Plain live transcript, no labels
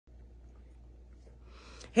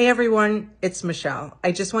Hey everyone, it's Michelle.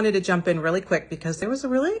 I just wanted to jump in really quick because there was a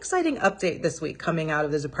really exciting update this week coming out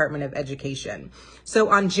of the Department of Education. So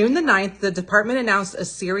on June the 9th, the department announced a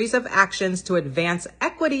series of actions to advance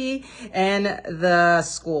equity in the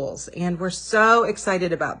schools, and we're so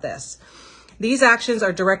excited about this. These actions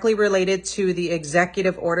are directly related to the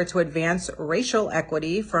executive order to advance racial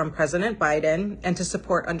equity from President Biden and to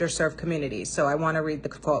support underserved communities. So I want to read the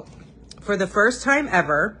quote. For the first time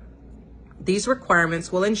ever, these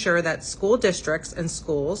requirements will ensure that school districts and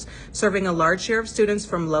schools serving a large share of students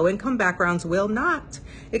from low-income backgrounds will not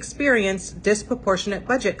experience disproportionate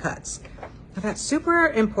budget cuts. Now, that's super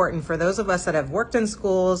important for those of us that have worked in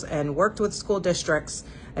schools and worked with school districts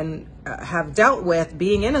and have dealt with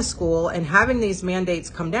being in a school and having these mandates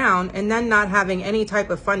come down and then not having any type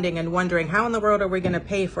of funding and wondering how in the world are we going to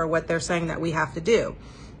pay for what they're saying that we have to do.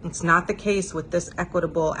 It's not the case with this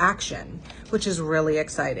equitable action, which is really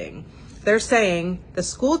exciting. They're saying the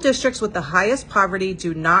school districts with the highest poverty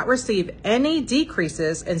do not receive any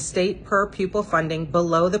decreases in state per pupil funding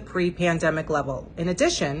below the pre-pandemic level. In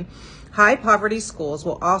addition, high poverty schools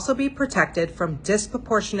will also be protected from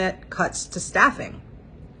disproportionate cuts to staffing.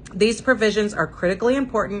 These provisions are critically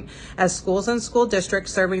important as schools and school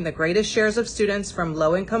districts serving the greatest shares of students from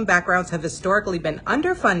low-income backgrounds have historically been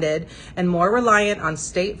underfunded and more reliant on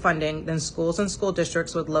state funding than schools and school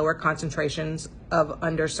districts with lower concentrations of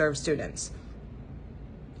underserved students.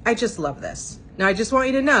 I just love this. Now, I just want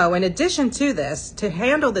you to know, in addition to this, to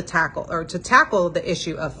tackle the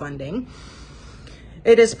issue of funding,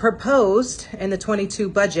 it is proposed in the 22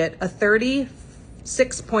 budget a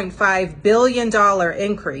 $36.5 billion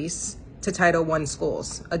increase to Title I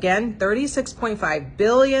schools. Again, $36.5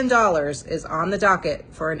 billion is on the docket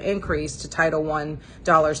for an increase to Title I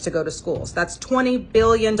dollars to go to schools. That's $20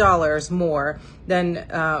 billion more than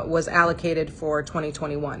was allocated for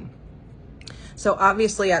 2021. So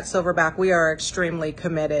obviously at Silverback, we are extremely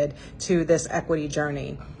committed to this equity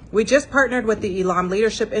journey. We just partnered with the Elam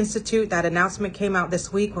Leadership Institute. That announcement came out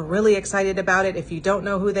this week. We're really excited about it. If you don't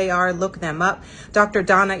know who they are, look them up. Dr.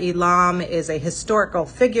 Donna Elam is a historical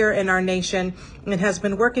figure in our nation and has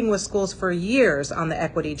been working with schools for years on the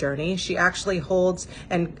equity journey. She actually holds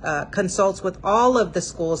and consults with all of the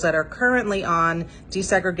schools that are currently on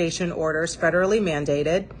desegregation orders, federally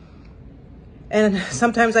mandated. And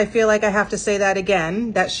sometimes I feel like I have to say that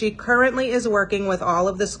again, that she currently is working with all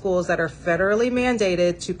of the schools that are federally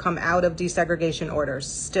mandated to come out of desegregation orders.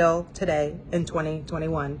 Still today in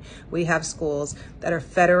 2021, we have schools that are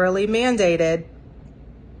federally mandated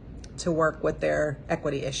to work with their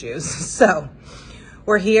equity issues. So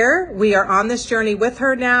we're here. We are on this journey with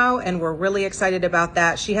her now, and we're really excited about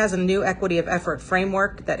that. She has a new equity of effort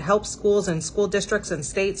framework that helps schools and school districts and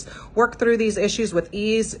states work through these issues with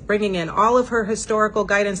ease, bringing in all of her historical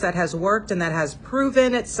guidance that has worked and that has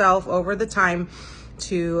proven itself over the time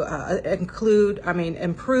to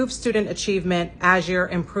improve student achievement as you're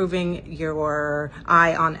improving your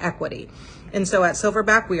eye on equity. And so at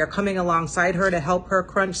Silverback, we are coming alongside her to help her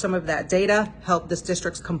crunch some of that data, help the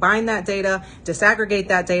districts combine that data, disaggregate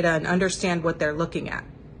that data, and understand what they're looking at.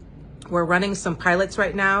 We're running some pilots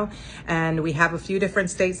right now, and we have a few different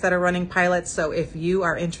states that are running pilots. So if you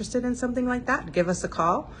are interested in something like that, give us a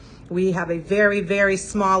call. We have a very, very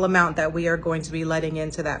small amount that we are going to be letting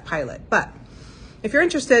into that pilot. But if you're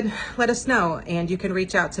interested, let us know, and you can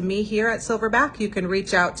reach out to me here at Silverback. You can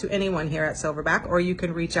reach out to anyone here at Silverback, or you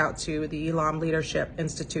can reach out to the Elam Leadership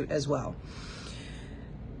Institute as well.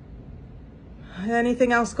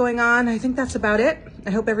 Anything else going on? I think that's about it.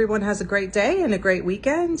 I hope everyone has a great day and a great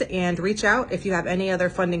weekend, and reach out if you have any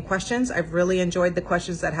other funding questions. I've really enjoyed the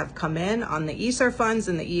questions that have come in on the ESSER funds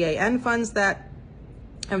and the EAN funds that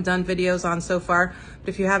I've done videos on so far. But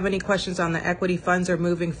if you have any questions on the equity funds or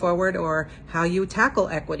moving forward, or how you tackle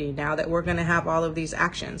equity now that we're going to have all of these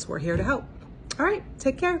actions, we're here to help. All right,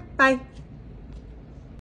 take care. Bye.